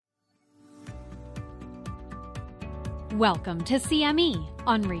Welcome to CME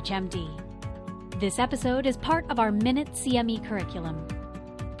on ReachMD. This episode is part of our Minute CME curriculum.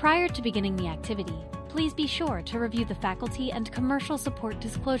 Prior to beginning the activity, please be sure to review the faculty and commercial support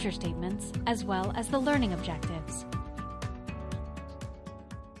disclosure statements as well as the learning objectives.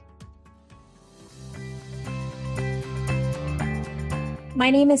 My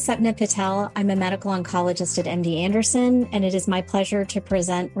name is Sapna Patel. I'm a medical oncologist at MD Anderson, and it is my pleasure to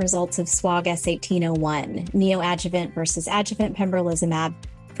present results of SWOG S1801, neoadjuvant versus adjuvant pembrolizumab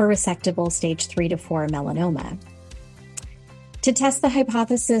for resectable stage 3 to 4 melanoma. To test the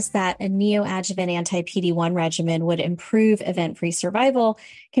hypothesis that a neoadjuvant anti-PD-1 regimen would improve event-free survival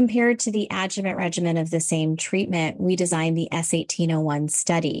compared to the adjuvant regimen of the same treatment, we designed the S1801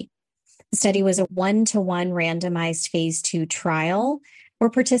 study. The study was a 1-to-1 randomized phase 2 trial where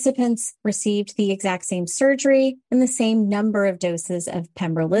participants received the exact same surgery and the same number of doses of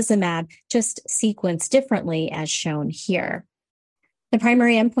pembrolizumab, just sequenced differently as shown here. The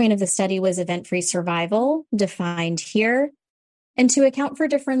primary endpoint of the study was event-free survival, defined here, and to account for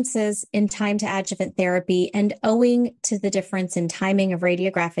differences in time to adjuvant therapy and owing to the difference in timing of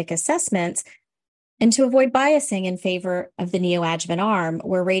radiographic assessments, and to avoid biasing in favor of the neoadjuvant arm,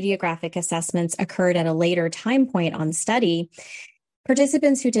 where radiographic assessments occurred at a later time point on the study,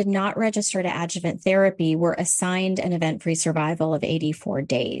 participants who did not register to adjuvant therapy were assigned an event-free survival of 84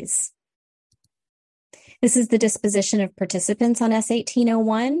 days. This is the disposition of participants on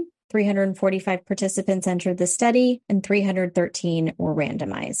S1801. 345 participants entered the study and 313 were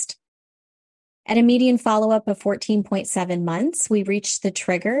randomized. At a median follow-up of 14.7 months, we reached the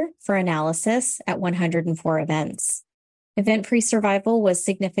trigger for analysis at 104 events. Event-free survival was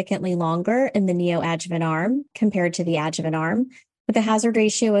significantly longer in the neoadjuvant arm compared to the adjuvant arm, with a hazard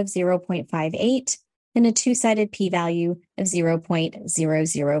ratio of 0.58 and a two-sided p-value of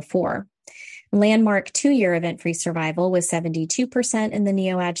 0.004. Landmark 2-year event-free survival was 72% in the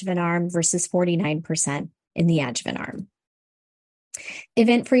neoadjuvant arm versus 49% in the adjuvant arm.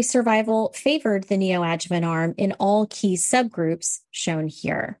 Event-free survival favored the neoadjuvant arm in all key subgroups shown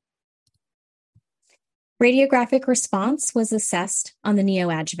here. Radiographic response was assessed on the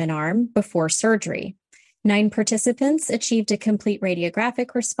neoadjuvant arm before surgery. 9 participants achieved a complete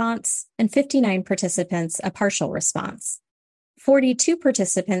radiographic response and 59 participants a partial response. 42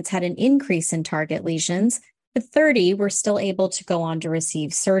 participants had an increase in target lesions, but 30 were still able to go on to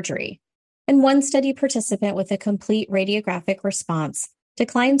receive surgery. And 1 study participant with a complete radiographic response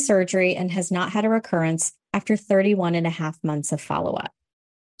declined surgery and has not had a recurrence after 31.5 months of follow-up.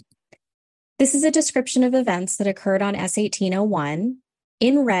 This is a description of events that occurred on S1801.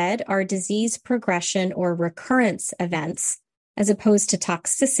 In red are disease progression or recurrence events, as opposed to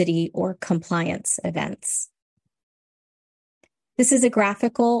toxicity or compliance events. This is a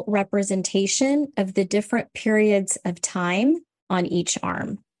graphical representation of the different periods of time on each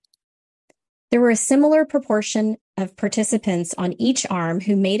arm. There were a similar proportion of participants on each arm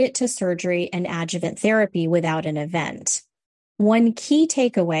who made it to surgery and adjuvant therapy without an event. One key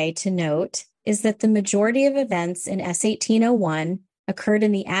takeaway to note is that the majority of events in S1801 occurred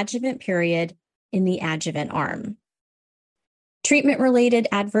in the adjuvant period in the adjuvant arm. Treatment-related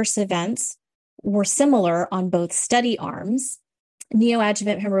adverse events were similar on both study arms.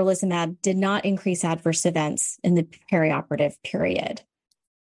 Neoadjuvant pembrolizumab did not increase adverse events in the perioperative period.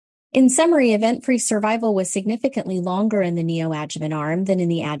 In summary, event-free survival was significantly longer in the neoadjuvant arm than in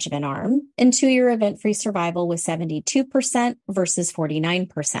the adjuvant arm, and 2-year event-free survival was 72% versus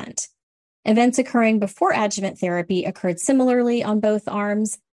 49%. Events occurring before adjuvant therapy occurred similarly on both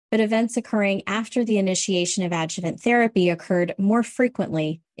arms, but events occurring after the initiation of adjuvant therapy occurred more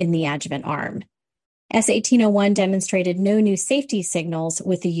frequently in the adjuvant arm. S1801 demonstrated no new safety signals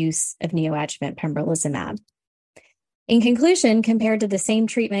with the use of neoadjuvant pembrolizumab. In conclusion, compared to the same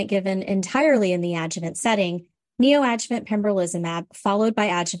treatment given entirely in the adjuvant setting, neoadjuvant pembrolizumab followed by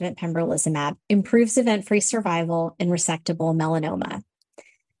adjuvant pembrolizumab improves event-free survival in resectable melanoma.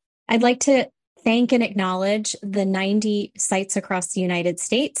 I'd like to thank and acknowledge the 90 sites across the United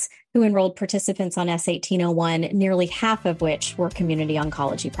States who enrolled participants on S1801, nearly half of which were community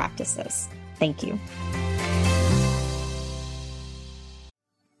oncology practices. Thank you.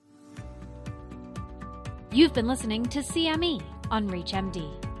 You've been listening to CME on ReachMD.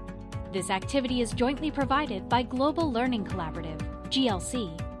 This activity is jointly provided by Global Learning Collaborative,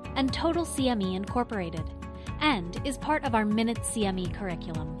 GLC, and Total CME Incorporated, and is part of our Minute CME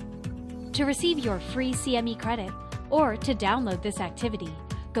curriculum. To receive your free CME credit or to download this activity,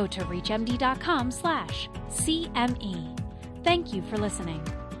 go to reachmd.com/CME. Thank you for listening.